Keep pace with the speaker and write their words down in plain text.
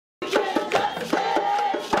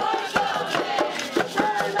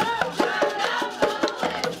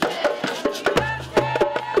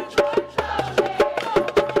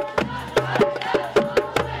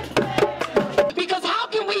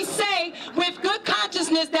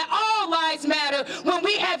consciousness that all lives matter when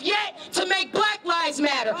we have yet to make Black lives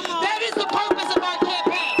matter. That is the purpose of our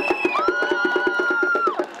campaign.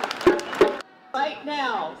 Right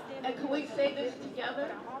now, and can we say this together?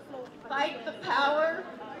 Fight the power.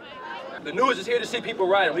 The news is here to see people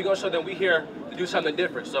rioting. We're going to show them we're here to do something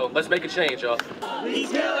different. So let's make a change, y'all.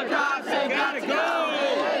 These killer cops ain't gotta go!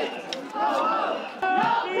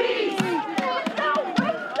 No peace!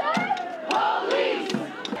 Police!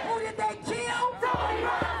 Who did they kill? Tony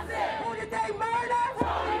Robinson. Who did they murder?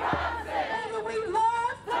 Tony Robinson. Who did we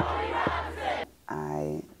love? Tony Robinson.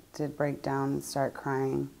 I did break down and start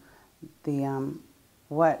crying.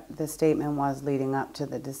 What the statement was leading up to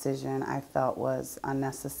the decision I felt was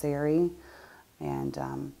unnecessary,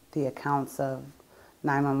 and the accounts of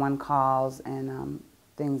 911 calls and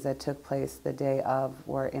things that took place the day of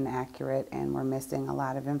were inaccurate and were missing a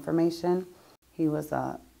lot of information. He was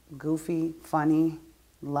a goofy, funny,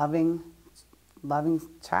 loving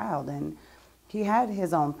child, and he had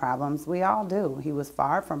his own problems. We all do. He was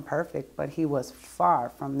far from perfect, but he was far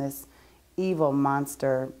from this evil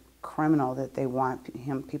monster criminal that they want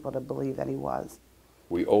people to believe that he was.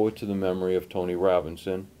 We owe it to the memory of Tony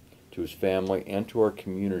Robinson, to his family, and to our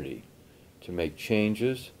community to make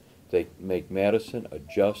changes that make Madison a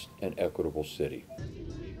just and equitable city.